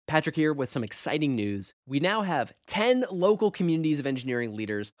Patrick here with some exciting news. We now have 10 local communities of engineering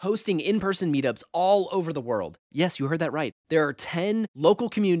leaders hosting in-person meetups all over the world. Yes, you heard that right. There are 10 local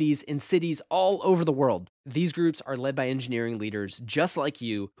communities in cities all over the world. These groups are led by engineering leaders just like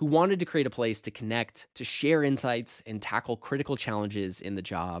you who wanted to create a place to connect, to share insights, and tackle critical challenges in the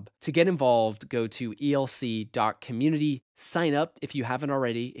job. To get involved, go to elc.community. Sign up if you haven't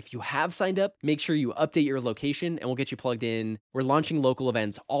already. If you have signed up, make sure you update your location and we'll get you plugged in. We're launching local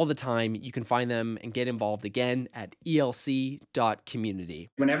events all the time. You can find them and get involved again at elc.community.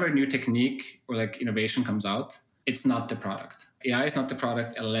 Whenever a new technique or innovation comes out, it's not the product. AI is not the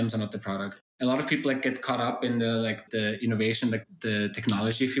product. LLMs are not the product. A lot of people get caught up in the innovation, the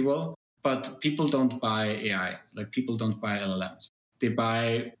technology, if you will. But people don't buy AI. People don't buy LLMs. They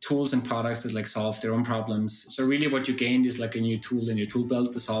buy tools and products that solve their own problems. So really what you gained is a new tool in your tool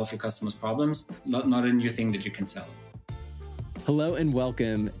belt to solve your customers' problems, not a new thing that you can sell. Hello and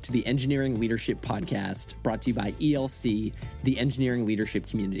welcome to the Engineering Leadership Podcast, brought to you by ELC, the engineering leadership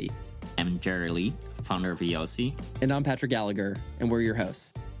community. I'm Jerry Lee, founder of ELC. And I'm Patrick Gallagher, and we're your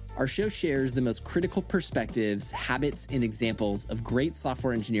hosts. Our show shares the most critical perspectives, habits, and examples of great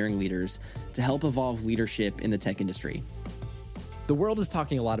software engineering leaders to help evolve leadership in the tech industry. The world is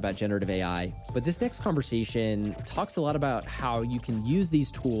talking a lot about generative AI, but this next conversation talks a lot about how you can use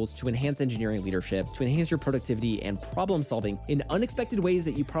these tools to enhance engineering leadership, to enhance your productivity and problem solving in unexpected ways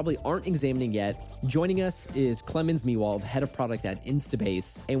that you probably aren't examining yet. Joining us is Clemens Mewald, head of product at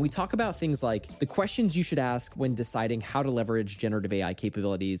Instabase, and we talk about things like the questions you should ask when deciding how to leverage generative AI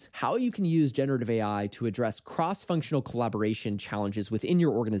capabilities, how you can use generative AI to address cross-functional collaboration challenges within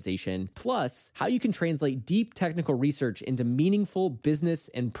your organization, plus how you can translate deep technical research into meaningful business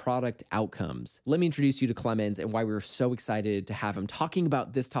and product outcomes. Let me introduce you to Clemens and why we were so excited to have him talking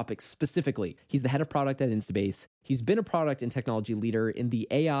about this topic specifically. He's the head of product at Instabase. He's been a product and technology leader in the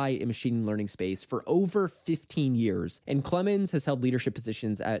AI and machine learning space for over 15 years. And Clemens has held leadership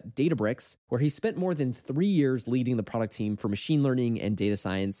positions at Databricks, where he spent more than 3 years leading the product team for machine learning and data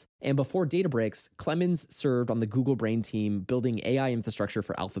science. And before Databricks, Clemens served on the Google Brain team building AI infrastructure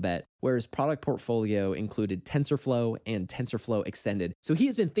for Alphabet, where his product portfolio included TensorFlow and TensorFlow Extended. So he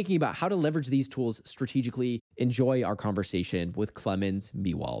has been thinking about how to leverage these tools strategically. Enjoy our conversation with Clemens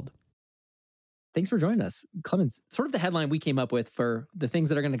Mewald. Thanks for joining us. Clemens, sort of the headline we came up with for the things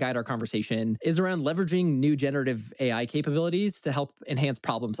that are going to guide our conversation is around leveraging new generative AI capabilities to help enhance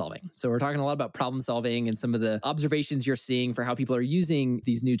problem solving. So we're talking a lot about problem solving and some of the observations you're seeing for how people are using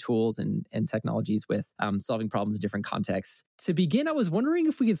these new tools and technologies with solving problems in different contexts. To begin, I was wondering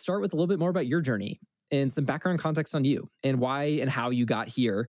if we could start with a little bit more about your journey and some background context on you and why and how you got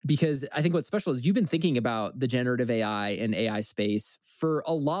here. Because I think what's special is you've been thinking about the generative AI and AI space for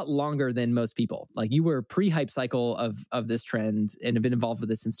a lot longer than most people. You were pre-hype cycle of this trend and have been involved with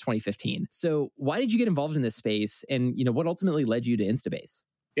this since 2015. So why did you get involved in this space? And what ultimately led you to Instabase?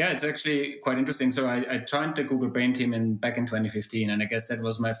 Yeah, it's actually quite interesting. So I joined the Google Brain team back in 2015, and I guess that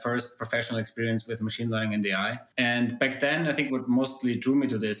was my first professional experience with machine learning and AI. And back then, I think what mostly drew me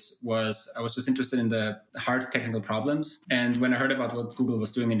to this was I was just interested in the hard technical problems. And when I heard about what Google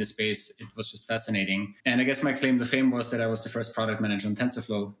was doing in this space, it was just fascinating. And I guess my claim to fame was that I was the first product manager on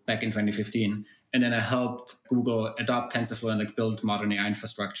TensorFlow back in 2015. And then I helped Google adopt TensorFlow and build modern AI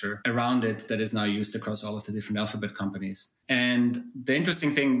infrastructure around it that is now used across all of the different Alphabet companies. And the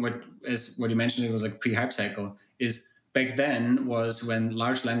interesting thing, what you mentioned, it was pre-hype cycle, is back then was when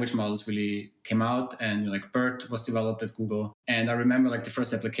large language models really came out and BERT was developed at Google. And I remember the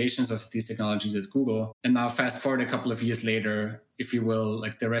first applications of these technologies at Google. And now fast forward a couple of years later, if you will,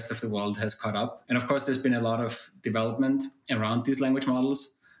 the rest of the world has caught up. And of course, there's been a lot of development around these language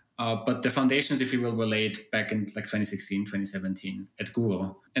models. But the foundations, if you will, were laid back in 2016, 2017 at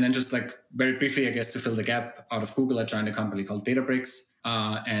Google. And then just very briefly, I guess, to fill the gap out of Google, I joined a company called Databricks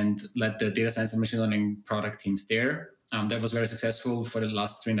and led the data science and machine learning product teams there. That was very successful for the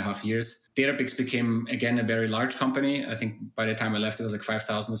last 3.5 years. Databricks became, again, a very large company. I think by the time I left, it was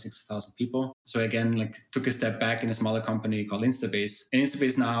 5,000 or 6,000 people. So again, took a step back in a smaller company called Instabase. And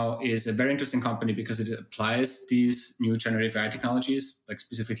Instabase now is a very interesting company because it applies these new generative AI technologies,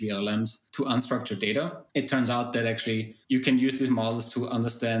 specifically LLMs, to unstructured data. It turns out that actually you can use these models to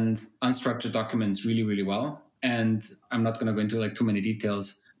understand unstructured documents really, really well. And I'm not going to go into too many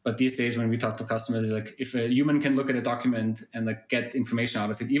details. But these days, when we talk to customers, if a human can look at a document and get information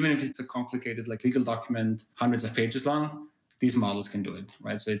out of it, even if it's a complicated legal document, hundreds of pages long, these models can do it,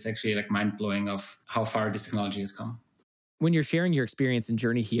 right? So it's actually mind-blowing of how far this technology has come. When you're sharing your experience and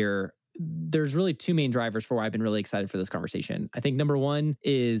journey here, there's really two main drivers for why I've been really excited for this conversation. I think number one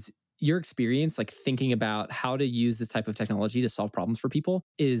is your experience, like thinking about how to use this type of technology to solve problems for people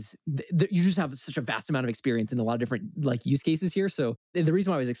is you just have such a vast amount of experience in a lot of different like use cases here. So the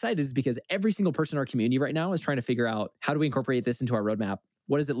reason why I was excited is because every single person in our community right now is trying to figure out how do we incorporate this into our roadmap?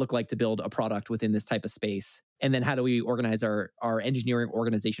 What does it look like to build a product within this type of space? And then how do we organize our engineering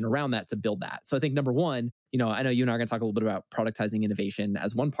organization around that to build that? So I think number one, I know you and I are going to talk a little bit about productizing innovation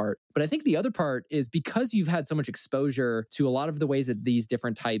as one part, but I think the other part is because you've had so much exposure to a lot of the ways that these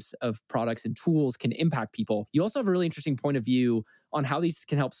different types of products and tools can impact people, you also have a really interesting point of view on how these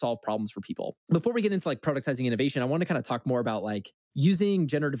can help solve problems for people. Before we get into like productizing innovation, I want to kind of talk more about like using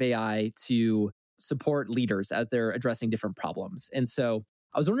generative AI to support leaders as they're addressing different problems. And so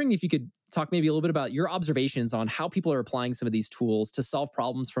I was wondering if you could talk maybe a little bit about your observations on how people are applying some of these tools to solve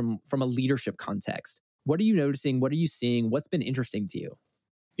problems from a leadership context. What are you noticing? What are you seeing? What's been interesting to you?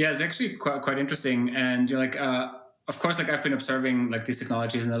 Yeah, it's actually quite interesting. And of course, like I've been observing like these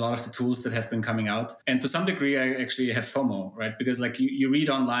technologies and a lot of the tools that have been coming out. And to some degree, I actually have FOMO, right? Because like you read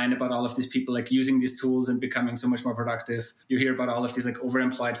online about all of these people like using these tools and becoming so much more productive. You hear about all of these like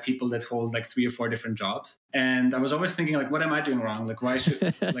overemployed people that hold like 3 or 4 different jobs. And I was always thinking like, what am I doing wrong? Like, why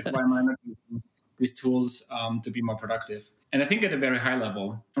am I not using these tools to be more productive? And I think at a very high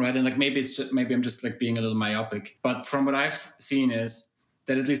level, right? And like maybe I'm just like being a little myopic. But from what I've seen is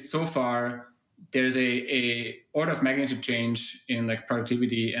that at least so far, there's a order of magnitude change in like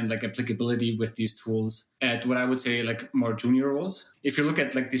productivity and like applicability with these tools at what I would say like more junior roles. If you look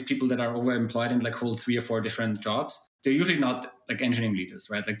at like these people that are overemployed and like hold 3 or 4 different jobs, they're usually not like engineering leaders,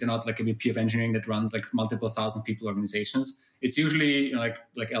 right? Like they're not like a VP of engineering that runs like multiple thousand people organizations. It's usually like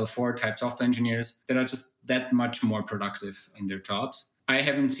L4 type software engineers that are just that much more productive in their jobs. I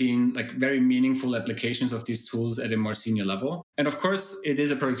haven't seen like very meaningful applications of these tools at a more senior level. And of course, it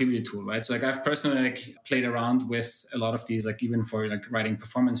is a productivity tool, right? So like I've personally like played around with a lot of these, like even for like writing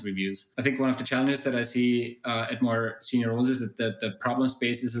performance reviews. I think one of the challenges that I see at more senior roles is that the problem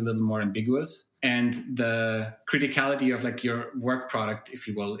space is a little more ambiguous. And the criticality of like your work product, if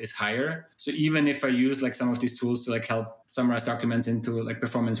you will, is higher. So even if I use like some of these tools to like help summarize documents into like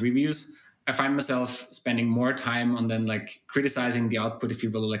performance reviews, I find myself spending more time on then like criticizing the output, if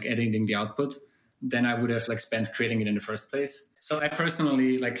you will, like editing the output, than I would have like spent creating it in the first place. So I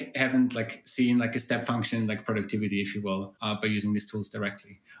personally like haven't like seen like a step function like productivity, if you will, by using these tools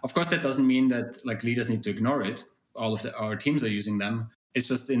directly. Of course, that doesn't mean that like leaders need to ignore it. All of our teams are using them. It's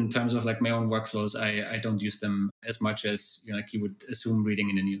just in terms of like my own workflows, I don't use them as much as like you would assume reading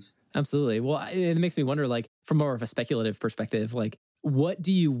in the news. Absolutely. Well, it makes me wonder, like from more of a speculative perspective, like what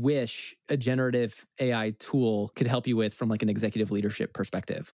do you wish a generative AI tool could help you with from like an executive leadership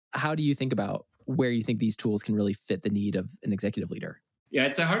perspective? How do you think about where you think these tools can really fit the need of an executive leader? Yeah,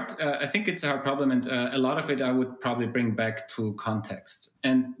 I think it's a hard problem. And a lot of it I would probably bring back to context.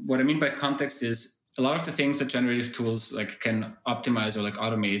 And what I mean by context is a lot of the things that generative tools like can optimize or like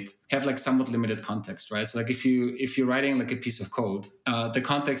automate have like somewhat limited context, right? So like if you're writing like a piece of code, the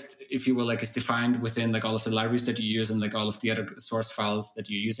context, if you will, like is defined within like all of the libraries that you use and like all of the other source files that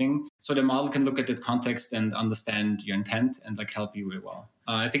you're using. So the model can look at that context and understand your intent and like help you really well.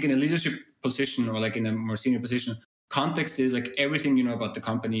 I think in a leadership position or like in a more senior position, context is like everything you know about the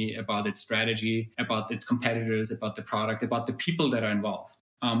company, about its strategy, about its competitors, about the product, about the people that are involved.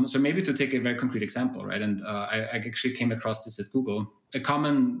 So maybe to take a very concrete example, right? And I actually came across this at Google. A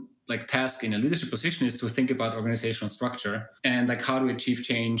common like task in a leadership position is to think about organizational structure and like how to achieve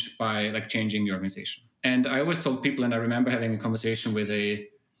change by like changing the organization. And I always told people, and I remember having a conversation with a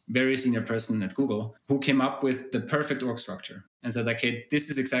very senior person at Google who came up with the perfect org structure and said like, hey,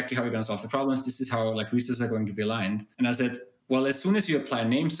 this is exactly how we're going to solve the problems. This is how like resources are going to be aligned. And I said, well, as soon as you apply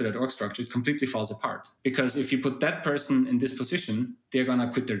names to that org structure, it completely falls apart. Because if you put that person in this position, they're going to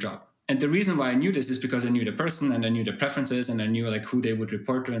quit their job. And the reason why I knew this is because I knew the person and I knew their preferences and I knew like who they would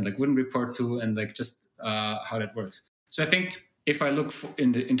report to and like wouldn't report to and like just how that works. So I think if I look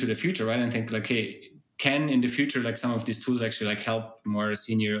into the future, right, and think like, hey, can in the future like some of these tools actually like help more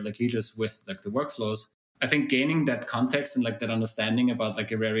senior like leaders with like the workflows? I think gaining that context and like that understanding about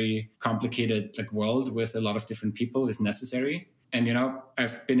like a very complicated like world with a lot of different people is necessary. And, you know,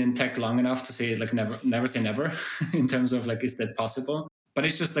 I've been in tech long enough to say like never say never in terms of like, is that possible? But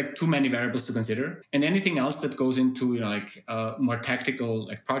it's just like too many variables to consider. And anything else that goes into, you know, like more tactical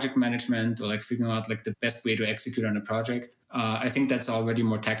like project management or like figuring out like the best way to execute on a project, I think that's already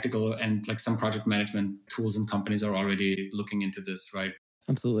more tactical. And like some project management tools and companies are already looking into this, right?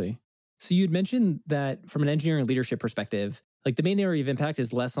 Absolutely. So you'd mentioned that from an engineering leadership perspective, like the main area of impact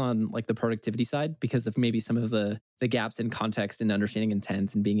is less on like the productivity side because of maybe some of the gaps in context and understanding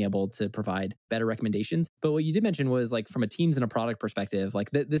intent and being able to provide better recommendations. But what you did mention was like from a teams and a product perspective,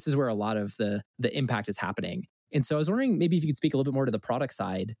 like this is where a lot of the impact is happening. And so I was wondering maybe if you could speak a little bit more to the product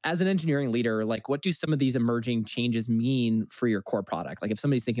side. As an engineering leader, like what do some of these emerging changes mean for your core product? Like if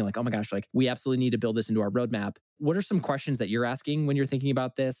somebody's thinking like, oh my gosh, like we absolutely need to build this into our roadmap. What are some questions that you're asking when you're thinking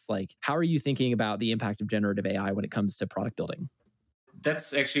about this? Like how are you thinking about the impact of generative AI when it comes to product building?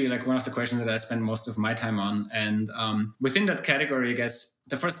 That's actually like one of the questions that I spend most of my time on. And within that category, I guess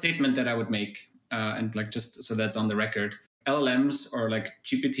the first statement that I would make, and like just so that's on the record, LLMs or like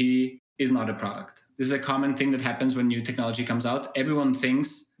GPT is not a product. This is a common thing that happens when new technology comes out. Everyone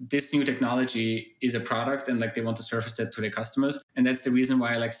thinks this new technology is a product and like they want to surface that to their customers. And that's the reason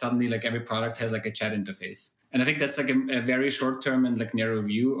why like suddenly like every product has like a chat interface. And I think that's like a very short term and like narrow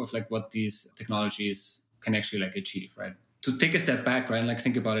view of like what these technologies can actually like achieve, right? To take a step back, right, and like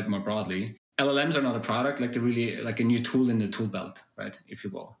think about it more broadly, LLMs are not a product, like they're really like a new tool in the tool belt, right, if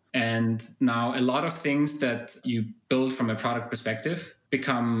you will. And now a lot of things that you build from a product perspective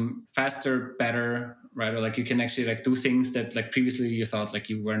become faster, better, right? Or like you can actually like do things that like previously you thought like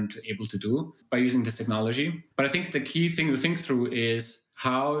you weren't able to do by using this technology. But I think the key thing to think through is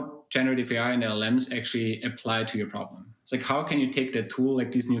how generative AI and LLMs actually apply to your problem. It's like how can you take that tool,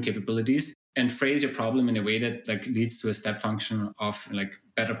 like these new capabilities, and phrase your problem in a way that like leads to a step function of like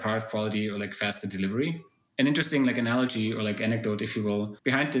better product quality or like faster delivery. An interesting like analogy or like anecdote, if you will,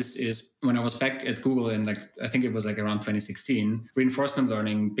 behind this is when I was back at Google and like I think it was like around 2016, reinforcement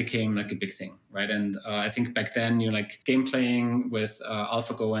learning became like a big thing, right? And I think back then like game playing with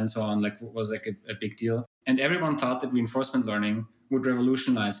AlphaGo and so on like was like a big deal, and everyone thought that reinforcement learning would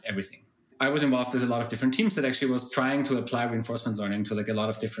revolutionize everything. I was involved with a lot of different teams that actually was trying to apply reinforcement learning to like a lot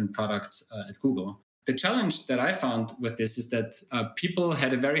of different products at Google. The challenge that I found with this is that people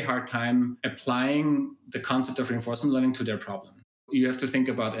had a very hard time applying the concept of reinforcement learning to their problem. You have to think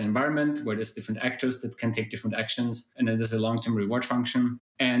about an environment where there's different actors that can take different actions, and then there's a long-term reward function.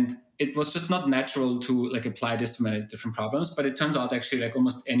 And it was just not natural to like apply this to many different problems. But it turns out actually like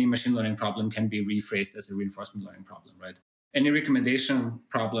almost any machine learning problem can be rephrased as a reinforcement learning problem, right? Any recommendation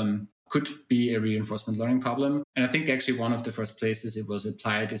problem could be a reinforcement learning problem. And I think actually one of the first places it was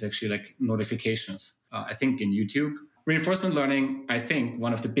applied is actually like notifications. I think in YouTube. Reinforcement learning, I think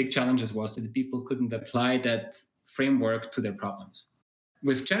one of the big challenges was that people couldn't apply that framework to their problems.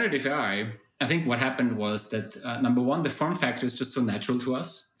 With generative AI, I think what happened was that number one, the form factor is just so natural to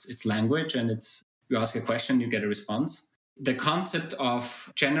us. It's language and it's you ask a question, you get a response. The concept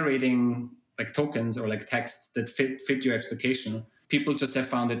of generating like tokens or like text that fit your expectation, people just have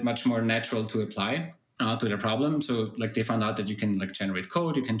found it much more natural to apply to their problem. So like they found out that you can like generate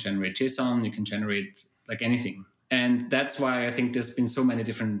code, you can generate JSON, you can generate like anything. And that's why I think there's been so many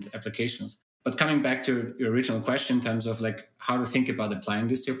different applications. But coming back to your original question in terms of like how to think about applying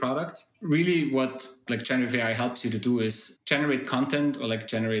this to your product, really what like generative AI helps you to do is generate content or like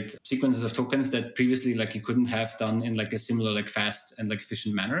generate sequences of tokens that previously like you couldn't have done in like a similar like fast and like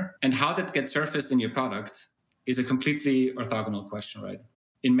efficient manner. And how that gets surfaced in your product is a completely orthogonal question, right?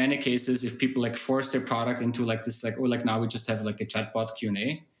 In many cases, if people like force their product into like this, like, oh, like now we just have like a chatbot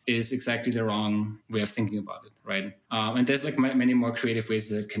Q&A, is exactly the wrong way of thinking about it, right? And there's like many more creative ways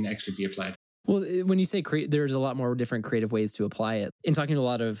that can actually be applied. Well, when you say there's a lot more different creative ways to apply it. In talking to a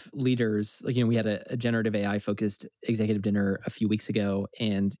lot of leaders, like, we had a generative AI focused executive dinner a few weeks ago,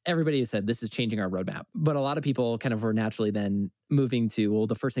 and everybody has said this is changing our roadmap. But a lot of people kind of were naturally then moving to, well,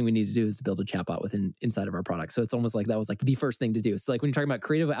 the first thing we need to do is to build a chatbot inside of our product. So it's almost like that was like the first thing to do. So like when you're talking about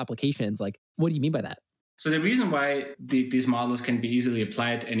creative applications, like what do you mean by that? So the reason why these models can be easily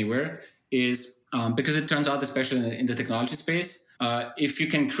applied anywhere is because it turns out, especially in the technology space, if you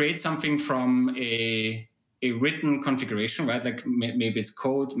can create something from a written configuration, right? Like maybe it's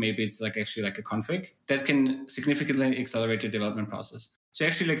code, maybe it's like actually like a config, that can significantly accelerate the development process. So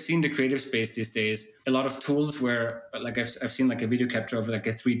actually like seeing the creative space these days, a lot of tools where like I've seen like a video capture of like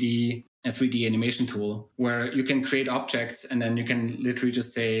a 3D animation tool where you can create objects and then you can literally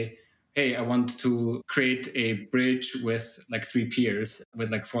just say, hey, I want to create a bridge with like 3 piers with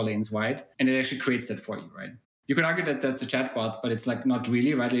like 4 lanes wide. And it actually creates that for you, right? You could argue that that's a chatbot, but it's like not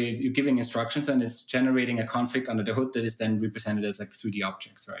really, right? You're giving instructions and it's generating a config under the hood that is then represented as like 3D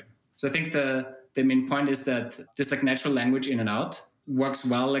objects, right? So I think the main point is that this like natural language in and out works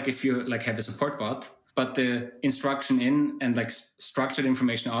well, like if you like have a support bot, but the instruction in and like structured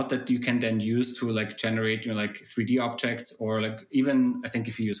information out that you can then use to like generate, like 3D objects, or like even I think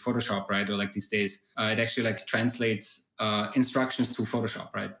if you use Photoshop, right? Or like these days, it actually like translates instructions to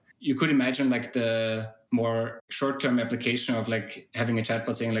Photoshop, right? you could imagine like the more short-term application of like having a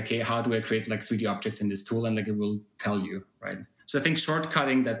chatbot saying like, hey, how do I create like 3D objects in this tool? And like it will tell you, right? So I think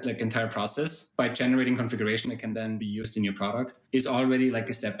shortcutting that like entire process by generating configuration that can then be used in your product is already like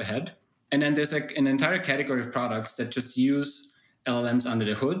a step ahead. And then there's like an entire category of products that just use LLMs under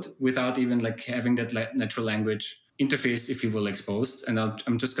the hood without even like having that natural language interface, if you will, exposed. And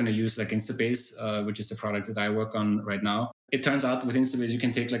I'm just going to use like Instabase, which is the product that I work on right now. It turns out with Instabase, you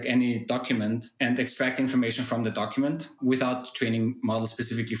can take like any document and extract information from the document without training models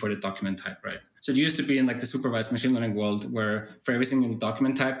specifically for the document type, right? So it used to be in like the supervised machine learning world where for every single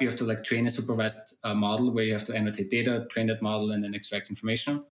document type, you have to like train a supervised model where you have to annotate data, train that model, and then extract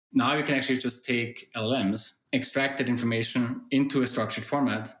information. Now you can actually just take LLMs, extract that information into a structured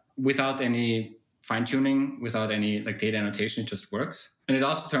format without any fine-tuning, without any like data annotation. It just works. And it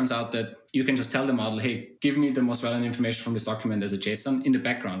also turns out that you can just tell the model, hey, give me the most relevant information from this document as a JSON in the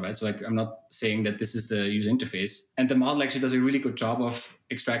background, right? So like I'm not saying that this is the user interface. And the model actually does a really good job of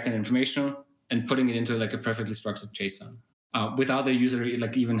extracting information and putting it into like a perfectly structured JSON. Without the user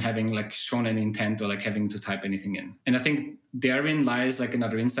like even having like shown any intent or like having to type anything in. And I think therein lies like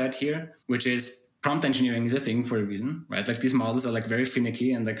another insight here, which is prompt engineering is a thing for a reason, right? Like these models are like very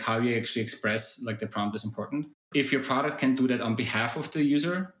finicky and like how you actually express like the prompt is important. If your product can do that on behalf of the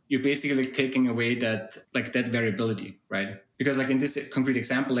user, you're basically like taking away that like that variability, right? Because like in this concrete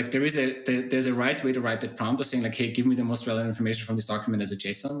example, like there's a right way to write that prompt of saying like, hey, give me the most relevant information from this document as a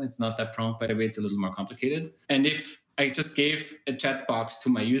JSON. It's not that prompt, by the way, it's a little more complicated. And if I just gave a chat box to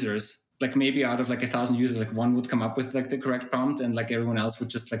my users, like maybe out of like 1,000 users, like one would come up with like the correct prompt and like everyone else would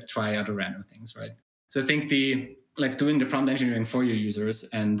just like try other random things, right? So I think doing the prompt engineering for your users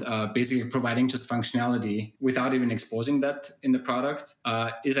and basically providing just functionality without even exposing that in the product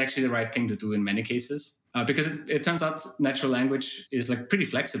is actually the right thing to do in many cases. Because it turns out natural language is like pretty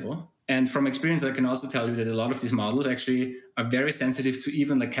flexible. And from experience, I can also tell you that a lot of these models actually are very sensitive to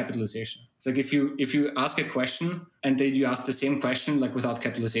even like capitalization. It's like if you ask a question and then you ask the same question like without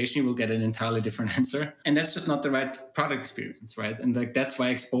capitalization, you will get an entirely different answer. And that's just not the right product experience, right? And like that's why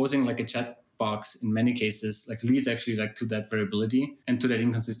exposing like a chat box in many cases like leads actually like to that variability and to that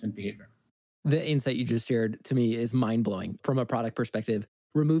inconsistent behavior. The insight you just shared to me is mind-blowing from a product perspective.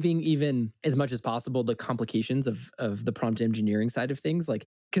 Removing even as much as possible the complications of the prompt engineering side of things, like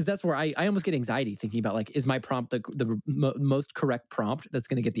because that's where I almost get anxiety thinking about like, is my prompt the most correct prompt that's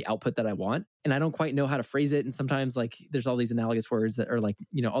going to get the output that I want? And I don't quite know how to phrase it. And sometimes like there's all these analogous words that are like,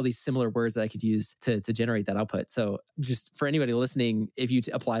 all these similar words that I could use to generate that output. So just for anybody listening, if you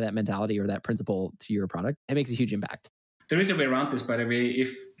apply that mentality or that principle to your product, it makes a huge impact. There is a way around this, by the way,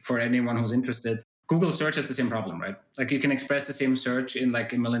 if for anyone who's interested. Google search has the same problem, right? Like you can express the same search in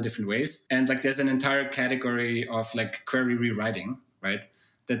like a million different ways. And like there's an entire category of like query rewriting, right?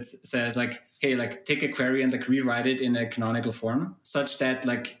 That says like, hey, like take a query and like rewrite it in a canonical form such that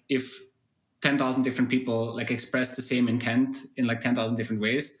like if 10,000 different people like express the same intent in like 10,000 different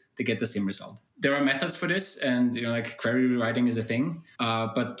ways, they get the same result. There are methods for this and like query rewriting is a thing,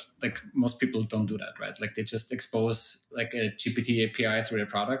 but like most people don't do that, right? Like they just expose like a GPT API through their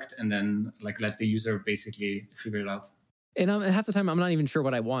product and then like let the user basically figure it out. And half the time, I'm not even sure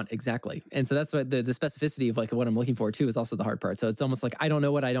what I want exactly. And so that's what the specificity of like what I'm looking for too is also the hard part. So it's almost like I don't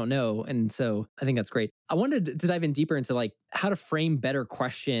know what I don't know. And so I think that's great. I wanted to dive in deeper into like how to frame better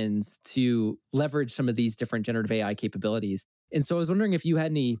questions to leverage some of these different generative AI capabilities. And so I was wondering if you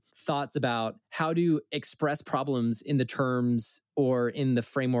had any thoughts about how to express problems in the terms or in the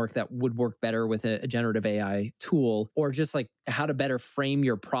framework that would work better with a generative AI tool, or just like how to better frame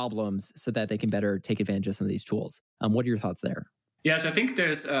your problems so that they can better take advantage of some of these tools. What are your thoughts there? Yes, I think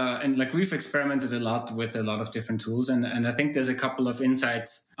there's, and like we've experimented a lot with a lot of different tools. And I think there's a couple of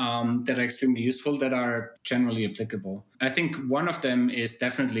insights that are extremely useful that are generally applicable. I think one of them is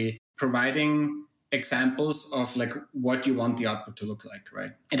definitely providing examples of like what you want the output to look like,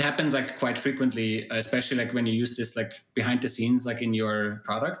 right? It happens like quite frequently, especially like when you use this like behind the scenes, like in your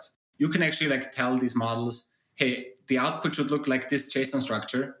products, you can actually like tell these models, hey, the output should look like this JSON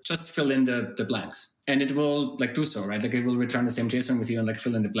structure, just fill in the blanks. And it will like do so, right? Like it will return the same JSON with you and like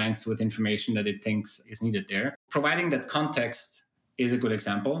fill in the blanks with information that it thinks is needed there. Providing that context is a good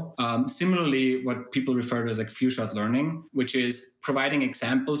example. Similarly, what people refer to as like few-shot learning, which is providing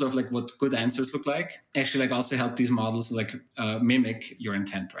examples of like what good answers look like, actually like also help these models like mimic your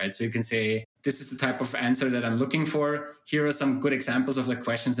intent, right? So you can say, this is the type of answer that I'm looking for. Here are some good examples of like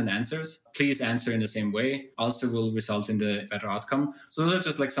questions and answers. Please answer in the same way. Also will result in the better outcome. So those are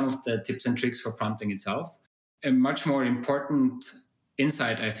just like some of the tips and tricks for prompting itself. A much more important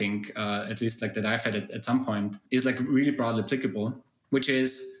insight, I think, at least like that I've had at some point, is like really broadly applicable, which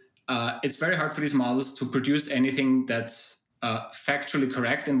is it's very hard for these models to produce anything that's factually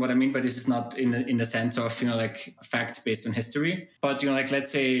correct. And what I mean by this is not in the sense of, like facts based on history, but, like,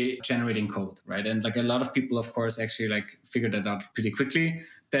 let's say generating code, right? And like a lot of people, of course, actually like figured that out pretty quickly,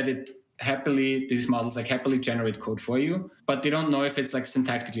 that these models like happily generate code for you, but they don't know if it's like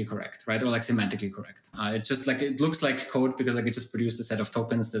syntactically correct, right? Or like semantically correct. It's just like, it looks like code because like it just produced a set of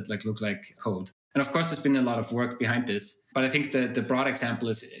tokens that like look like code. And of course, there's been a lot of work behind this, but I think the broad example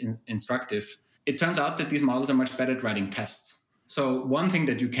is instructive. It turns out that these models are much better at writing tests. So one thing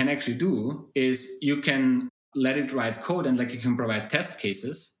that you can actually do is you can let it write code, and like you can provide test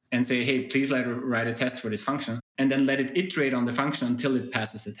cases and say, hey, please let it write a test for this function, and then let it iterate on the function until it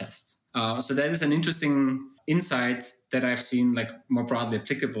passes the test. So that is an interesting insight that I've seen like more broadly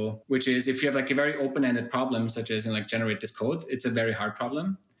applicable, which is if you have like a very open-ended problem, such as like generate this code, it's a very hard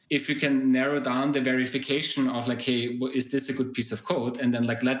problem. If you can narrow down the verification of like, hey, is this a good piece of code? And then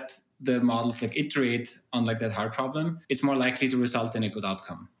like let the models like iterate on like that hard problem, it's more likely to result in a good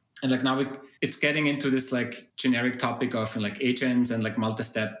outcome. And like now it's getting into this like generic topic of like agents and like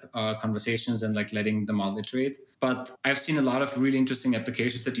multi-step conversations and like letting the model iterate. But I've seen a lot of really interesting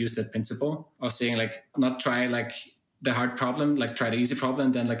applications that use that principle of saying like, not try like the hard problem, like try the easy problem,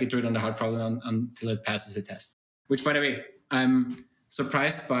 and then like iterate on the hard problem until it passes the test. Which, by the way, I'm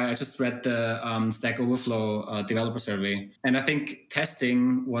surprised by. I just read the Stack Overflow developer survey, and I think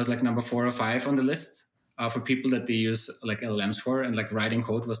testing was like number 4 or 5 on the list for people that they use like LLMs for, and like writing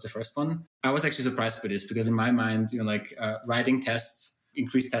code was the first one. I was actually surprised by this because in my mind, like writing tests,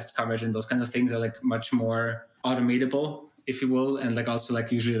 increased test coverage, and those kinds of things are like much more automatable, if you will, and like also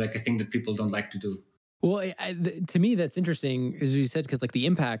like usually like a thing that people don't like to do. Well, to me, that's interesting, as you said, because like the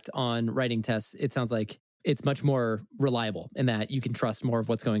impact on writing tests, it sounds like it's much more reliable in that you can trust more of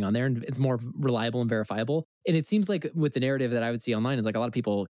what's going on there, and it's more reliable and verifiable. And it seems like with the narrative that I would see online is like a lot of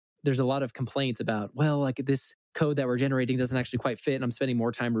people, there's a lot of complaints about, well, like this code that we're generating doesn't actually quite fit, and I'm spending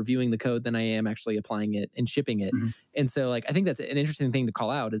more time reviewing the code than I am actually applying it and shipping it. Mm-hmm. And so like I think that's an interesting thing to call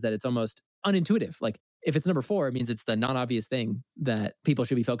out, is that it's almost unintuitive. Like if it's number 4, it means it's the non-obvious thing that people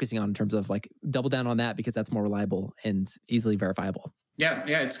should be focusing on in terms of like double down on that because that's more reliable and easily verifiable. Yeah,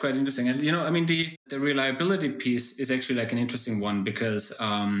 it's quite interesting. And, I mean, the reliability piece is actually like an interesting one because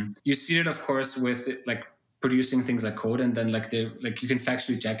you see it, of course, with like producing things like code, and then like you can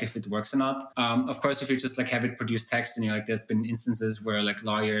factually check if it works or not. Of course, if you just like have it produce text, and like there've been instances where like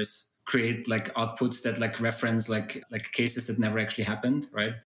lawyers create like outputs that like reference like cases that never actually happened,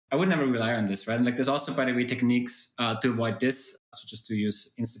 right? I would never rely on this, right? And like there's also, by the way, techniques to avoid this. So just to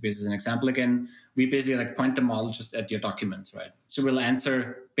use Instabase as an example again, we basically like point the model just at your documents, right? So we'll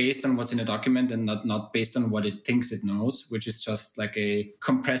answer based on what's in a document and not based on what it thinks it knows, which is just like a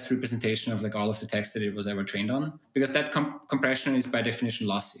compressed representation of like all of the text that it was ever trained on. Because that compression is by definition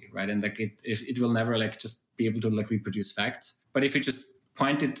lossy, right? And like it will never like just be able to like reproduce facts. But if you just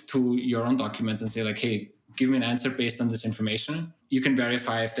point it to your own documents and say like, hey, give me an answer based on this information, you can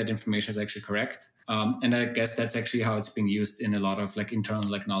verify if that information is actually correct. And I guess that's actually how it's being used in a lot of like internal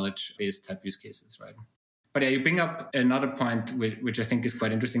like knowledge-based type use cases, right? But yeah, you bring up another point which I think is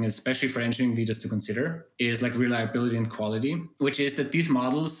quite interesting, especially for engineering leaders to consider, is like reliability and quality, which is that these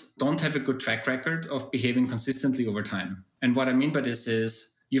models don't have a good track record of behaving consistently over time. And what I mean by this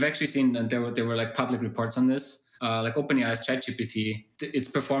is you've actually seen, and there were like public reports on this, like OpenAI's ChatGPT, its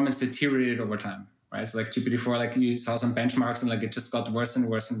performance deteriorated over time. Right, so like GPT-4, like you saw some benchmarks, and like it just got worse and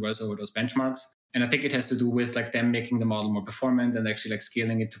worse and worse over those benchmarks. And I think it has to do with like them making the model more performant and actually like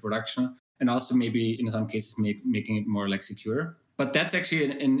scaling it to production, and also maybe in some cases making it more like secure. But that's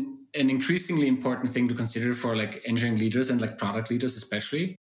actually an increasingly important thing to consider for like engineering leaders and like product leaders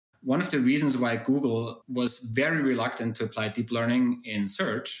especially. One of the reasons why Google was very reluctant to apply deep learning in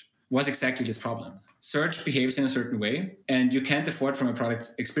search was exactly this problem. Search behaves in a certain way, and you can't afford from a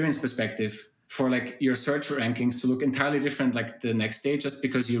product experience perspective for like your search rankings to look entirely different like the next day just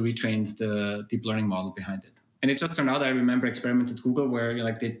because you retrained the deep learning model behind it. And it just turned out, I remember experiments at Google where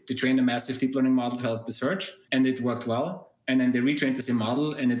like they trained a massive deep learning model to help with search, and it worked well. And then they retrained the same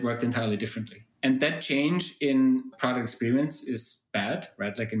model and it worked entirely differently. And that change in product experience is bad,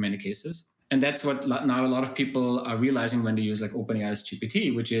 right? Like in many cases. And that's what now a lot of people are realizing when they use like OpenAI's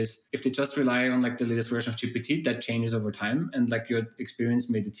GPT, which is if they just rely on like the latest version of GPT, that changes over time, and like your experience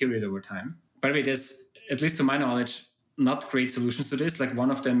may deteriorate over time. By the way, there's, at least to my knowledge, not great solutions to this. Like one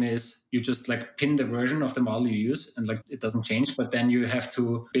of them is you just like pin the version of the model you use and like it doesn't change, but then you have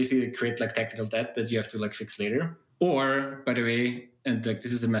to basically create like technical debt that you have to like fix later. Or, by the way, and like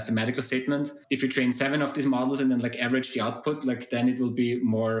this is a mathematical statement, if you train 7 of these models and then like average the output, like then it will be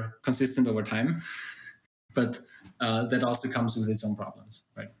more consistent over time. But that also comes with its own problems,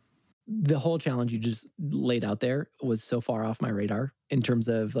 right? The whole challenge you just laid out there was so far off my radar in terms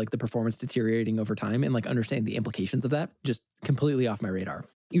of like the performance deteriorating over time and like understanding the implications of that, just completely off my radar.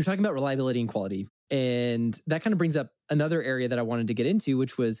 You were talking about reliability and quality. And that kind of brings up another area that I wanted to get into,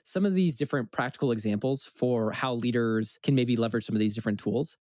 which was some of these different practical examples for how leaders can maybe leverage some of these different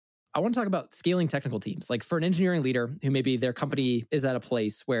tools. I want to talk about scaling technical teams. Like for an engineering leader who maybe their company is at a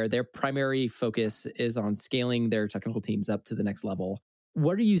place where their primary focus is on scaling their technical teams up to the next level.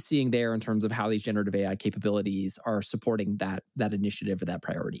 What are you seeing there in terms of how these generative AI capabilities are supporting that initiative or that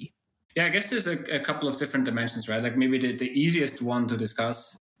priority? Yeah, I guess there's a couple of different dimensions, right? Like maybe the easiest one to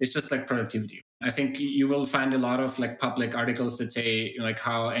discuss is just like productivity. I think you will find a lot of like public articles that say like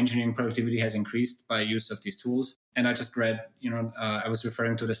how engineering productivity has increased by use of these tools. And I just read, I was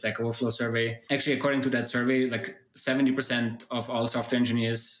referring to the Stack Overflow survey. Actually, according to that survey, like 70% of all software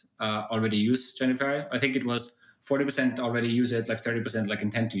engineers already use generative AI. I think it was 40% already use it, like 30% like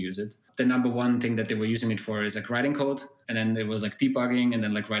intend to use it. The number one thing that they were using it for is like writing code. And then it was like debugging and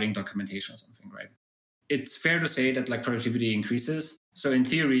then like writing documentation or something, right? It's fair to say that like productivity increases. So in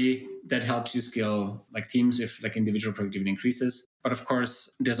theory, that helps you scale like teams if like individual productivity increases. But of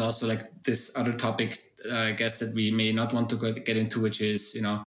course, there's also like this other topic, I guess, that we may not want to get into, which is,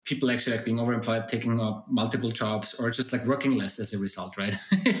 people actually like being overemployed, taking up multiple jobs, or just like working less as a result, right?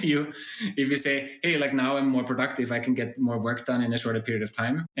 if you say, hey, like now I'm more productive, I can get more work done in a shorter period of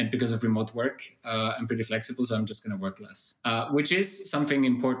time. And because of remote work, I'm pretty flexible, so I'm just going to work less, which is something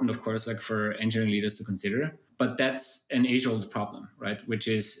important, of course, like for engineering leaders to consider. But that's an age-old problem, right? Which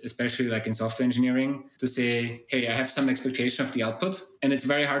is especially like in software engineering to say, hey, I have some expectation of the output. And it's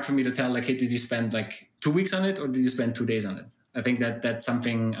very hard for me to tell, like, hey, did you spend like 2 weeks on it or did you spend 2 days on it? I think that that's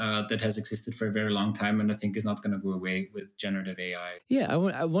something that has existed for a very long time and I think is not going to go away with generative AI. Yeah,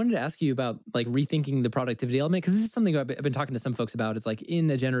 I wanted to ask you about like rethinking the productivity element, because this is something I've been talking to some folks about. It's like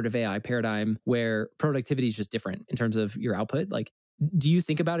in a generative AI paradigm where productivity is just different in terms of your output. Like, do you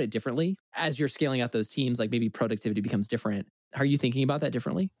think about it differently as you're scaling out those teams? Like maybe productivity becomes different. Are you thinking about that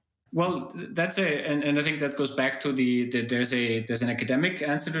differently? Well, that's and I think that goes back to there's an academic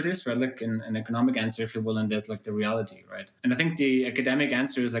answer to this, right? Like an economic answer, if you will, and there's like the reality, right? And I think the academic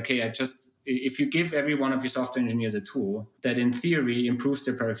answer is like, hey, if you give every one of your software engineers a tool that in theory improves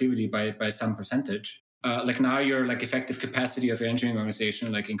their productivity by some percentage, like now your like effective capacity of your engineering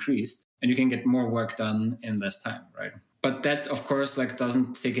organization like increased, and you can get more work done in less time, right? But that, of course, like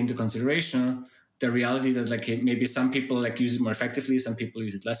doesn't take into consideration the reality that like maybe some people like use it more effectively, some people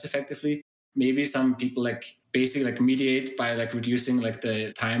use it less effectively. Maybe some people like basically like mediate by like reducing like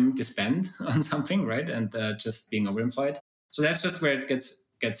the time they spend on something, right? And just being overemployed. So that's just where it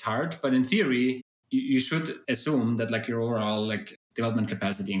gets hard. But in theory, you should assume that like your overall like development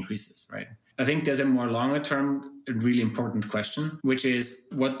capacity increases, right? I think there's a more longer term, really important question, which is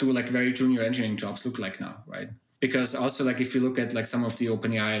what do like very junior engineering jobs look like now, right? Because also like if you look at like some of the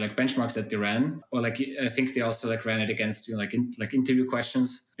OpenAI like benchmarks that they ran, or like I think they also like ran it against like interview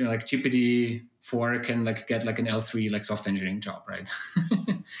questions. Like GPT-4 can like get like an L3 like software engineering job, right?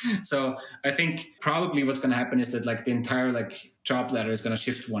 So I think probably what's going to happen is that like the entire like job ladder is going to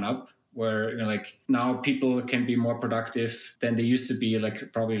shift one up, where like now people can be more productive than they used to be,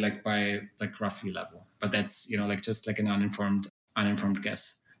 like probably like by like roughly level. But that's like just like an uninformed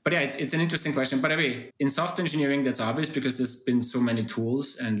guess. But yeah, it's an interesting question. By the way, in software engineering, that's obvious because there's been so many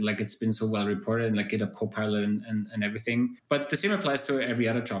tools and like it's been so well reported, and like GitHub Copilot and everything. But the same applies to every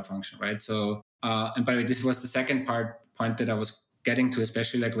other job function, right? So, and by the way, this was the second point that I was getting to,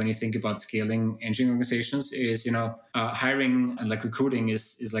 especially like when you think about scaling engineering organizations, is hiring and like recruiting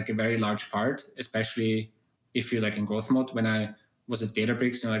is like a very large part, especially if you're like in growth mode. When I was at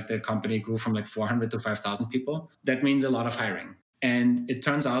Databricks, like the company grew from like 400 to 5,000 people. That means a lot of hiring. And it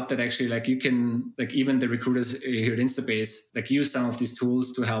turns out that actually like you can like even the recruiters here at Instabase like use some of these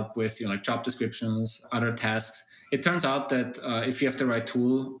tools to help with like job descriptions, other tasks. It turns out that if you have the right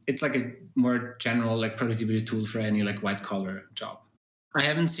tool, it's like a more general like productivity tool for any like white collar job. I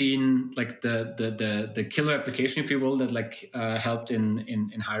haven't seen like the killer application, if you will, that like helped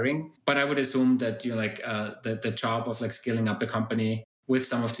in hiring. But I would assume that the job of like scaling up a company with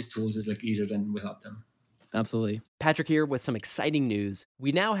some of these tools is like easier than without them. Absolutely. Patrick here with some exciting news.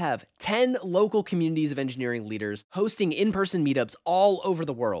 We now have 10 local communities of engineering leaders hosting in-person meetups all over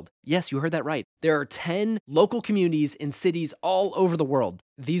the world. Yes, you heard that right. There are 10 local communities in cities all over the world.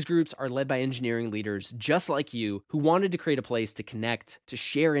 These groups are led by engineering leaders just like you who wanted to create a place to connect, to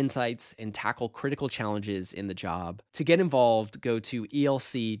share insights, and tackle critical challenges in the job. To get involved, go to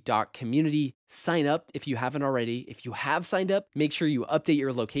elc.community. Sign up if you haven't already. If you have signed up, make sure you update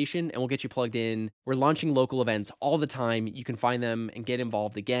your location and we'll get you plugged in. We're launching local events all all the time. You can find them and get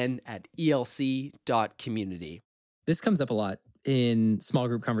involved again at elc.community. This comes up a lot in small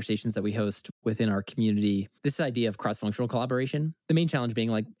group conversations that we host within our community. This idea of cross-functional collaboration, the main challenge being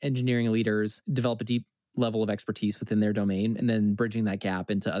like engineering leaders develop a deep level of expertise within their domain, and then bridging that gap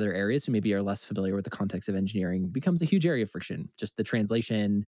into other areas who maybe are less familiar with the context of engineering becomes a huge area of friction. Just the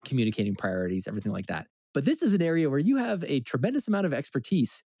translation, communicating priorities, everything like that. But this is an area where you have a tremendous amount of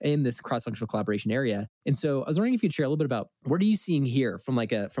expertise in this cross-functional collaboration area. And so I was wondering if you'd share a little bit about what are you seeing here from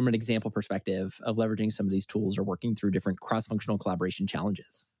an example perspective of leveraging some of these tools or working through different cross-functional collaboration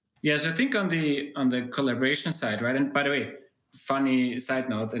challenges? Yes, I think on the collaboration side, right? And by the way, funny side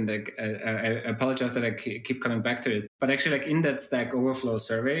note, and I apologize that I keep coming back to it, but actually in that Stack Overflow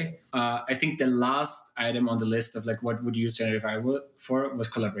survey, I think the last item on the list of what would you use generative AI for was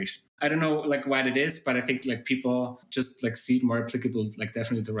collaboration. I don't know why that is, but I think people just see it more applicable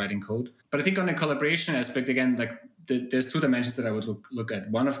definitely to writing code. But I think on the collaboration aspect, again, there's two dimensions that I would look at.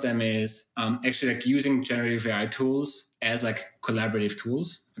 One of them is actually using generative AI tools as collaborative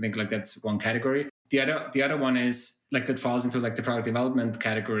tools. I think that's one category. The other one is that falls into the product development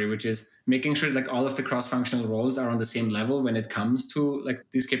category, which is making sure all of the cross-functional roles are on the same level when it comes to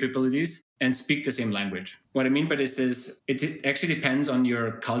these capabilities and speak the same language. What I mean by this is it actually depends on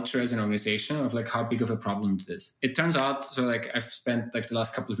your culture as an organization of how big of a problem it is. It turns out, so I've spent the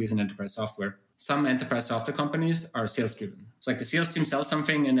last couple of years in enterprise software. Some enterprise software companies are sales driven. It's the sales team sells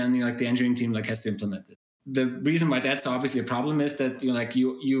something and then the engineering team has to implement it. The reason why that's obviously a problem is that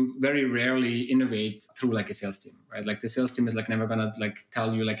you very rarely innovate through a sales team, right? The sales team is never gonna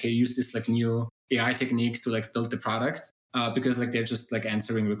tell you hey, use this new AI technique to build the product. Because they're just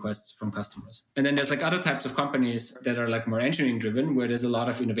answering requests from customers. And then there's other types of companies that are more engineering driven, where there's a lot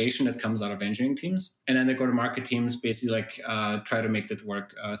of innovation that comes out of engineering teams. And then the go-to-market teams basically try to make that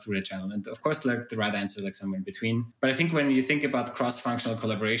work through the channel. And of course, the right answer is somewhere in between. But I think when you think about cross-functional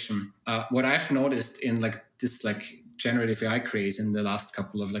collaboration, what I've noticed in this generative AI craze in the last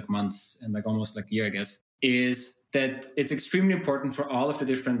couple of months and almost year, I guess, is that it's extremely important for all of the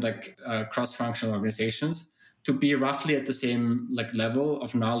different cross-functional organizations to be roughly at the same level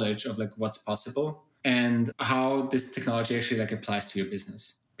of knowledge of what's possible and how this technology actually applies to your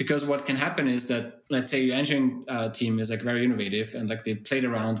business. Because what can happen is that, let's say your engineering team is very innovative and they played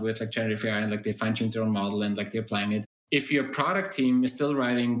around with generative AI and they fine-tuned their own model and they're applying it. If your product team is still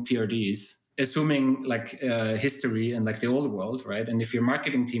writing PRDs, assuming history and the old world, right? And if your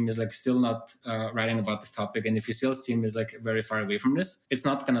marketing team is still not writing about this topic, and if your sales team is very far away from this, it's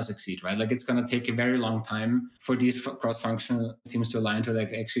not going to succeed, right? It's going to take a very long time for these cross-functional teams to align to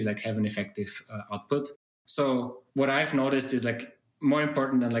actually have an effective output. So what I've noticed is more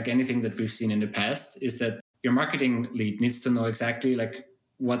important than anything that we've seen in the past is that your marketing lead needs to know exactly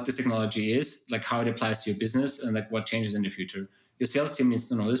what this technology is, how it applies to your business, and what changes in the future. Your sales team needs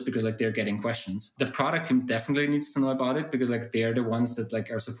to know this because they're getting questions. The product team definitely needs to know about it because they're the ones that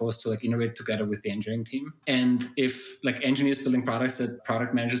are supposed to innovate together with the engineering team. And if engineers building products that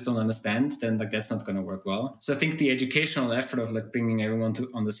product managers don't understand, then that's not going to work well. So I think the educational effort of bringing everyone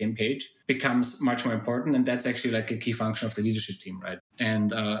on the same page becomes much more important, and that's actually a key function of the leadership team, right?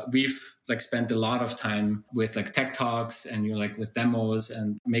 And we've spent a lot of time with tech talks and with demos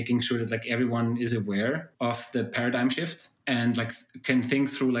and making sure that everyone is aware of the paradigm shift and can think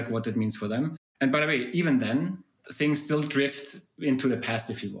through what it means for them. And by the way, even then, things still drift into the past,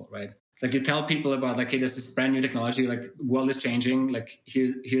 if you will, right? It's you tell people about hey, there's this brand new technology, world is changing,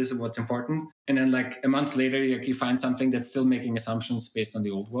 here's what's important. And then a month later, you find something that's still making assumptions based on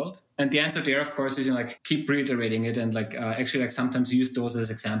the old world. And the answer there, of course, is keep reiterating it and actually sometimes use those as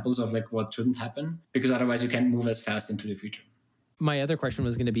examples of what shouldn't happen, because otherwise you can't move as fast into the future. My other question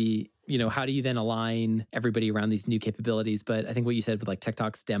was going to be, how do you then align everybody around these new capabilities? But I think what you said with Tech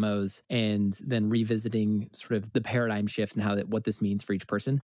Talks, demos, and then revisiting sort of the paradigm shift and what this means for each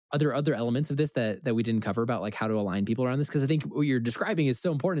person. Are there other elements of this that we didn't cover about how to align people around this? Because I think what you're describing is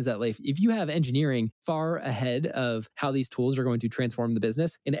so important, is that if you have engineering far ahead of how these tools are going to transform the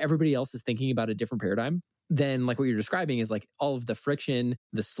business and everybody else is thinking about a different paradigm, then what you're describing is all of the friction,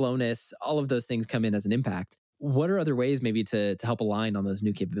 the slowness, all of those things come in as an impact. What are other ways maybe to help align on those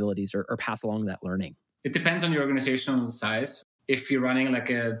new capabilities or pass along that learning? It depends on your organizational size. If you're running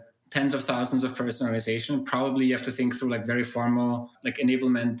a tens of thousands of person organization, probably you have to think through very formal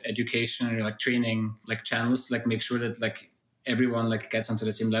enablement, education, or training channels, make sure that everyone gets onto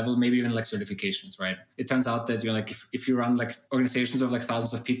the same level, maybe even certifications, right? It turns out that if you run organizations of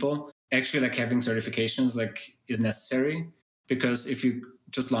thousands of people, actually having certifications is necessary, because if you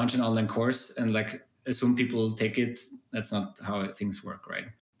just launch an online course and assume people take it, that's not how things work, right?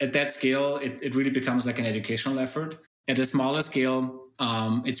 at that scale, it really becomes like an educational effort. At a smaller scale,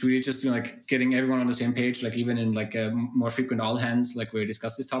 it's really just like getting everyone on the same page, like even in like a more frequent all hands, like where we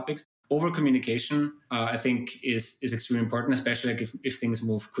discuss these topics. Over communication, I think, is extremely important, especially like if things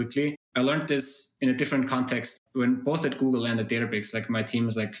move quickly. I learned this in a different context when both at Google and at Databricks, like my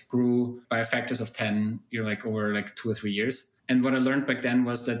teams like grew by factors of 10, like over like 2 or 3 years. And what I learned back then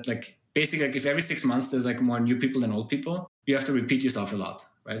was that like basically like if every 6 months there's like more new people than old people, you have to repeat yourself a lot,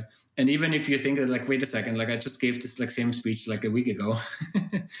 right? And even if you think that like, wait a second, like I just gave this like same speech like a week ago,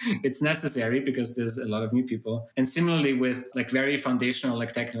 it's necessary because there's a lot of new people. And similarly with like very foundational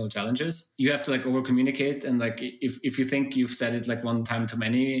like technical challenges, you have to like over communicate. And like if you think you've said it like one time too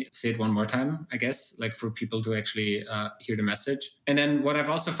many, say it one more time, I guess, like for people to actually hear the message. And then what I've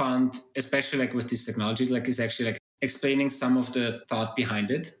also found, especially like with these technologies, like is actually like explaining some of the thought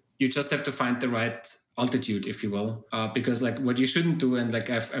behind it. You just have to find the right altitude, if you will, because like what you shouldn't do, and like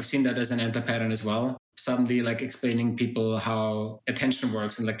I've seen that as an anti-pattern as well, suddenly like explaining people how attention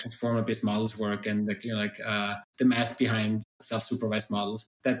works and like transformer-based models work and like the math behind self-supervised models,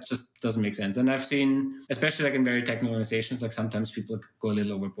 that just doesn't make sense. And I've seen, especially like in very technical organizations, like sometimes people go a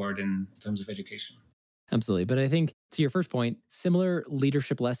little overboard in terms of education. Absolutely. But I think to your first point, similar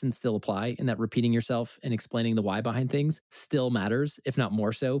leadership lessons still apply in that repeating yourself and explaining the why behind things still matters, if not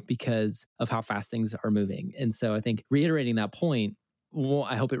more so, because of how fast things are moving. And so I think reiterating that point, well,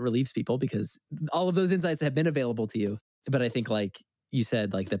 I hope it relieves people because all of those insights have been available to you. But I think like you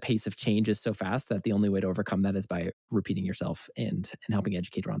said, like the pace of change is so fast that the only way to overcome that is by repeating yourself and helping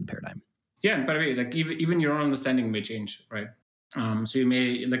educate around the paradigm. Yeah. And by the way, like even your own understanding may change, right? So you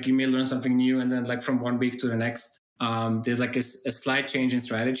may learn something new, and then like from one week to the next, there's like a slight change in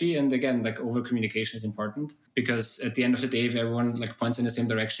strategy. And again, like over communication is important because at the end of the day, if everyone like points in the same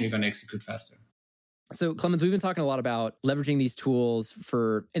direction, you're going to execute faster. So Clemens, we've been talking a lot about leveraging these tools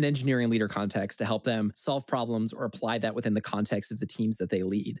for an engineering leader context to help them solve problems or apply that within the context of the teams that they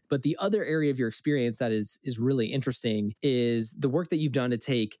lead. But the other area of your experience that is really interesting is the work that you've done to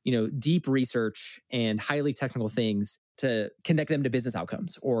take, deep research and highly technical things to connect them to business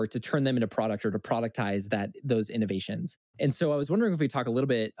outcomes or to turn them into product or to productize those innovations. And so I was wondering if we talk a little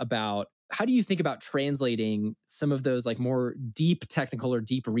bit about how do you think about translating some of those like more deep technical or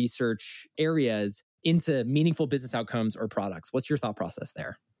deep research areas into meaningful business outcomes or products? What's your thought process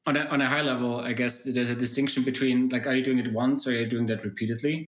there? On a high level, I guess there's a distinction between like, are you doing it once or are you doing that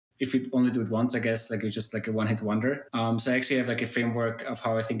repeatedly? If you only do it once, I guess like you're just like a one-hit wonder. So I actually have like a framework of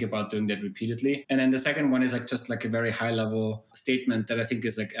how I think about doing that repeatedly. And then the second one is like just like a very high-level statement that I think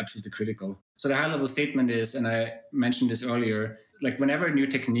is like absolutely critical. So the high-level statement is, and I mentioned this earlier, like whenever a new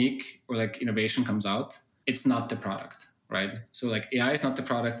technique or like innovation comes out, it's not the product, right? So like AI is not the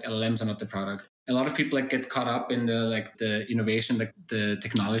product, LLMs are not the product. A lot of people like get caught up in the innovation, like the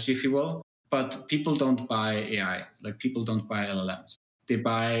technology, if you will. But people don't buy AI, like people don't buy LLMs. They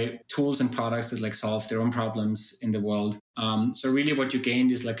buy tools and products that like solve their own problems in the world. So really what you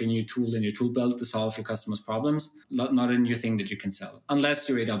gained is like a new tool in your tool belt to solve your customers' problems, not a new thing that you can sell, unless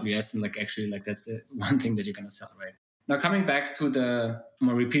you're AWS and like actually like that's the one thing that you're going to sell, right? Now coming back to the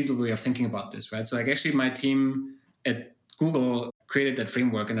more repeatable way of thinking about this, right? So like actually my team at Google created that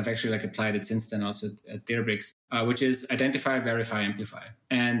framework, and I've actually like applied it since then also at Databricks, which is identify, verify, amplify.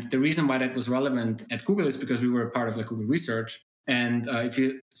 And the reason why that was relevant at Google is because we were a part of like Google Research. And if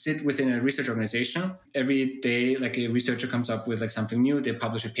you sit within a research organization, every day, like a researcher comes up with like something new, they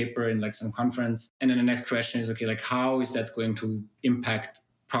publish a paper in like some conference. And then the next question is, okay, like how is that going to impact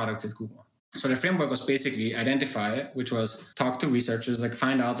products at Google? So the framework was basically identify, which was talk to researchers, like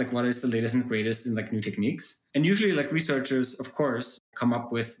find out like what is the latest and greatest in like new techniques. And usually like researchers, of course, come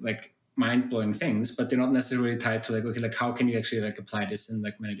up with like mind-blowing things, but they're not necessarily tied to like, okay, like how can you actually like apply this in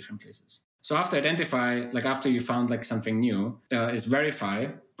like many different places? So after identify, like after you found like something new, is verify,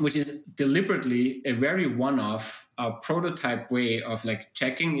 which is deliberately a very one-off prototype way of like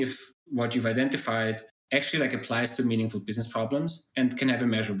checking if what you've identified actually like applies to meaningful business problems and can have a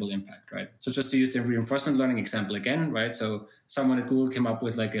measurable impact, right? So just to use the reinforcement learning example again, right? So someone at Google came up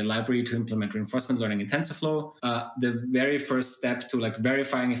with like a library to implement reinforcement learning in TensorFlow. The very first step to like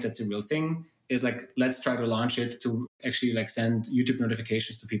verifying if that's a real thing is like, let's try to launch it to actually like send YouTube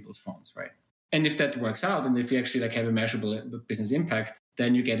notifications to people's phones, right? And if that works out, and if you actually like have a measurable business impact,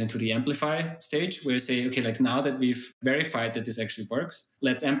 then you get into the amplify stage where you say, okay, like now that we've verified that this actually works,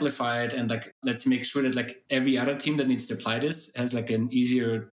 let's amplify it and like let's make sure that like every other team that needs to apply this has like an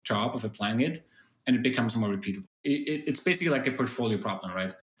easier job of applying it, and it becomes more repeatable. It's basically like a portfolio problem,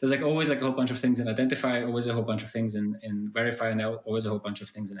 right? there's like always like a whole bunch of things in identify, always a whole bunch of things in verify, and always a whole bunch of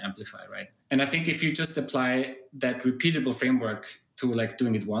things in amplify, right? And I think if you just apply that repeatable framework to like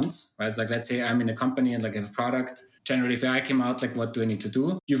doing it once, right? It's like, let's say I'm in a company and like I have a product, generative AI came out, like what do I need to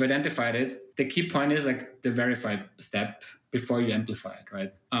do? You've identified it. The key point is like the verify step before you amplify it,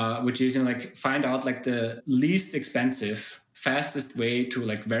 right? Which is, like find out like the least expensive, fastest way to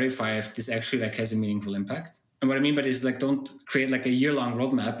like verify if this actually like has a meaningful impact. And what I mean by this is like, don't create like a year-long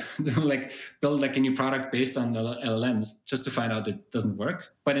roadmap to like build like a new product based on LLMs just to find out it doesn't work.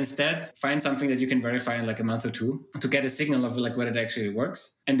 But instead, find something that you can verify in like a month or two to get a signal of like whether it actually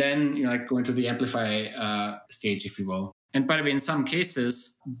works. And then, like go into the amplify stage, if you will. And by the way, in some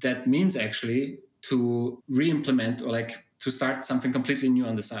cases, that means actually to re-implement or like to start something completely new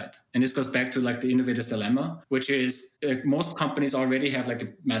on the side. And this goes back to like the innovator's dilemma, which is most companies already have like a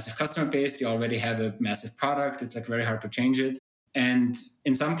massive customer base. They already have a massive product. It's like very hard to change it. And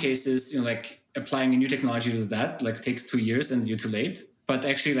in some cases, like applying a new technology to that like takes 2 years and you're too late. But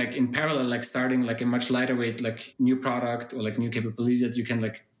actually like in parallel, like starting like a much lighter weight, like new product or like new capability that you can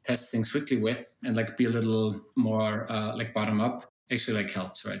like test things quickly with and like be a little more like bottom up actually like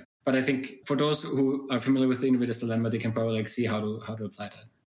helps, right? But I think for those who are familiar with the innovator's dilemma, they can probably like see how to apply that.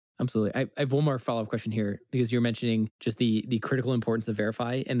 Absolutely. I have one more follow-up question here because you're mentioning just the critical importance of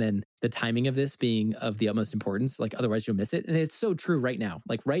verify and then the timing of this being of the utmost importance. Like otherwise you'll miss it. And it's so true right now.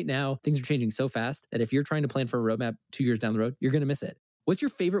 Like right now, things are changing so fast that if you're trying to plan for a roadmap 2 years down the road, you're going to miss it. What's your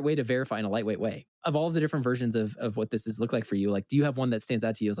favorite way to verify in a lightweight way? Of all of the different versions of what this has looked like for you, like do you have one that stands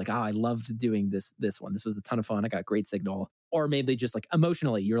out to you as like, I loved doing this one. This was a ton of fun. I got great signal. Or maybe just like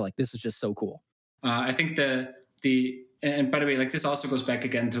emotionally, you're like, this was just so cool. I think and by the way, like this also goes back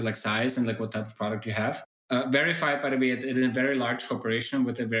again to like size and like what type of product you have. Verify, by the way, in a very large corporation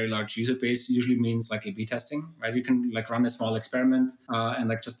with a very large user base usually means like A/B testing, right? You can like run a small experiment and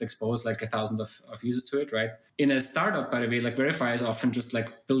like just expose like 1,000 of users to it, right? In a startup, by the way, like verify is often just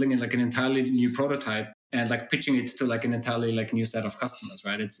like building in like an entirely new prototype and like pitching it to like an entirely like new set of customers,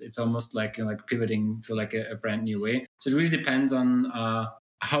 right? It's almost like like pivoting to like a brand new way. So it really depends on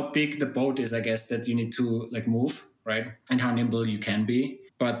how big the boat is, I guess, that you need to like move, right? And how nimble you can be.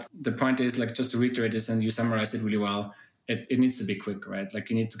 But the point is, like, just to reiterate this, and you summarized it really well, it needs to be quick, right? Like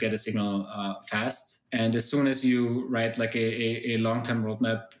you need to get a signal fast. And as soon as you write like a long-term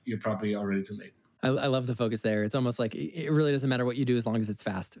roadmap, you're probably already too late. I love the focus there. It's almost like it really doesn't matter what you do as long as it's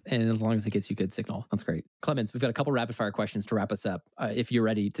fast and as long as it gets you good signal. That's great. Clemens, we've got a couple rapid fire questions to wrap us up if you're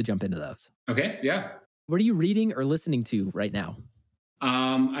ready to jump into those. Okay, yeah. What are you reading or listening to right now?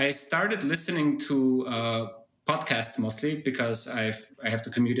 I started listening to podcasts mostly because I have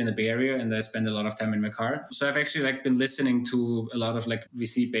to commute in the Bay Area and I spend a lot of time in my car. So I've actually like been listening to a lot of like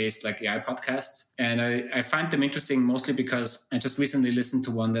VC-based like AI podcasts. And I find them interesting mostly because I just recently listened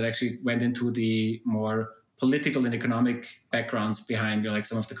to one that actually went into the more political and economic backgrounds behind like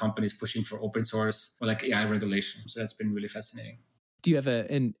some of the companies pushing for open source or like AI regulation. So that's been really fascinating. Do you have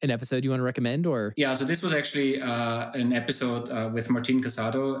an episode you want to recommend or? Yeah, so this was actually an episode with Martin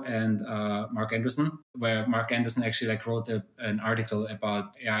Casado and Mark Anderson, where Mark Anderson actually like wrote an article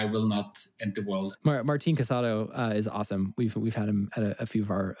about AI will not end the world. Martin Casado is awesome. We've had him at a few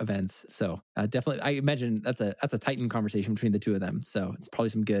of our events, so definitely. I imagine that's a Titan conversation between the two of them. So it's probably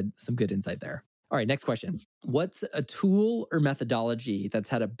some good insight there. All right, next question. What's a tool or methodology that's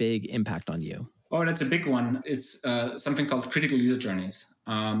had a big impact on you? Oh, that's a big one. It's something called critical user journeys.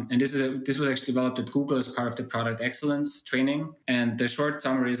 And this was actually developed at Google as part of the product excellence training. And the short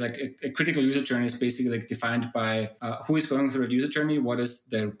summary is like a critical user journey is basically like defined by who is going through the user journey, what is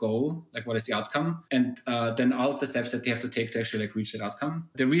their goal, like what is the outcome, and then all of the steps that they have to take to actually like reach that outcome.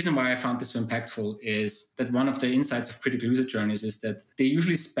 The reason why I found this so impactful is that one of the insights of critical user journeys is that they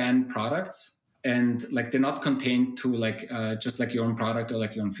usually span products. And like they're not contained to like just like your own product or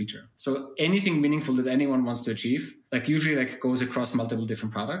like your own feature. So anything meaningful that anyone wants to achieve, like usually like goes across multiple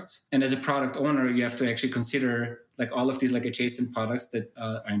different products. And as a product owner, you have to actually consider like all of these like adjacent products that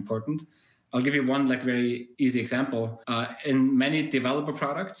are important. I'll give you one like very easy example. In many developer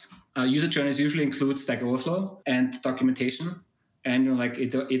products, user journeys usually include Stack Overflow and documentation and like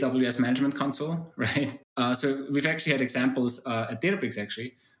AWS Management Console, right? So we've actually had examples at Databricks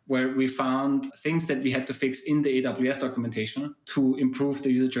actually, where we found things that we had to fix in the AWS documentation to improve the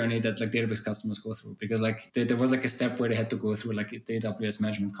user journey that like Databricks customers go through. Because like there was like a step where they had to go through like the AWS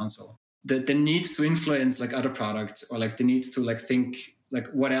Management Console. The need to influence like other products or like the need to like think like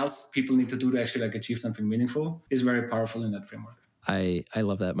what else people need to do to actually like achieve something meaningful is very powerful in that framework. I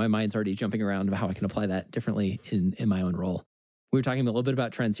love that. My mind's already jumping around about how I can apply that differently in my own role. We were talking a little bit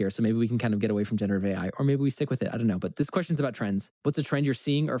about trends here, so maybe we can kind of get away from generative AI, or maybe we stick with it. I don't know. But this question's about trends. What's a trend you're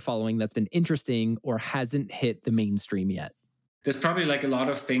seeing or following that's been interesting or hasn't hit the mainstream yet? There's probably like a lot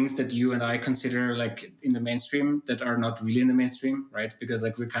of things that you and I consider like in the mainstream that are not really in the mainstream, right? Because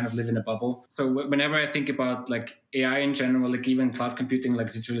like we kind of live in a bubble. So whenever I think about like AI in general, like even cloud computing,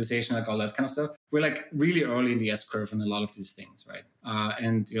 like digitalization, like all that kind of stuff, we're like really early in the S-curve on a lot of these things, right?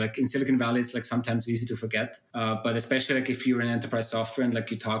 And you're like in Silicon Valley, it's like sometimes easy to forget. But especially like if you're in enterprise software and like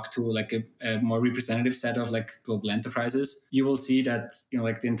you talk to like a more representative set of like global enterprises, you will see that, you know,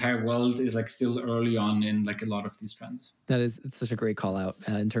 like the entire world is like still early on in like a lot of these trends. It's such a great call out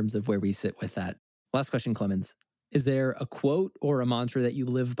in terms of where we sit with that. Last question, Clemens. Is there a quote or a mantra that you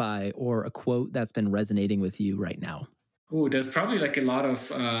live by, or a quote that's been resonating with you right now? Oh, there's probably like a lot of,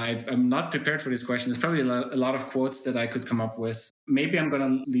 I'm not prepared for this question. There's probably a lot of quotes that I could come up with. Maybe I'm going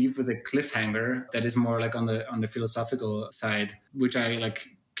to leave with a cliffhanger that is more like on the philosophical side, which I like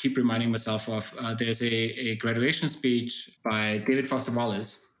keep reminding myself of. There's a graduation speech by David Foster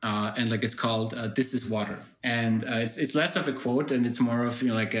Wallace. And like it's called "This is Water," and it's less of a quote and it's more of, you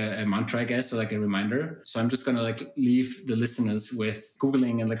know, like a mantra, I guess, or like a reminder. So I'm just gonna like leave the listeners with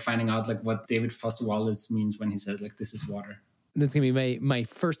Googling and like finding out like what David Foster Wallace means when he says like "This is water." That's gonna be my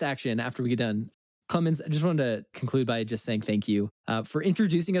first action after we get done. Clemens, I just wanted to conclude by just saying thank you for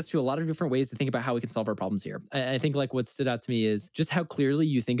introducing us to a lot of different ways to think about how we can solve our problems here. I think like what stood out to me is just how clearly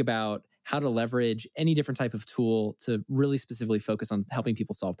you think about how to leverage any different type of tool to really specifically focus on helping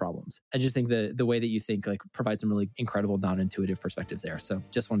people solve problems. I just think the way that you think like provides some really incredible non-intuitive perspectives there. So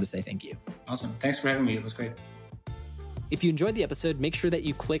just wanted to say thank you. Awesome. Thanks for having me. It was great. If you enjoyed the episode, make sure that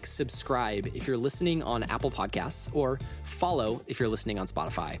you click subscribe if you're listening on Apple Podcasts, or follow if you're listening on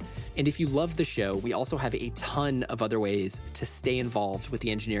Spotify. And if you love the show, we also have a ton of other ways to stay involved with the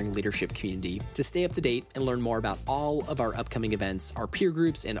engineering leadership community. To stay up to date and learn more about all of our upcoming events, our peer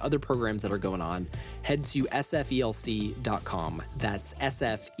groups, and other programs that are going on, head to sfelc.com. That's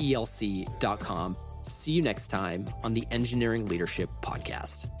sfelc.com. See you next time on the Engineering Leadership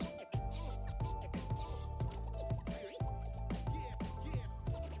Podcast.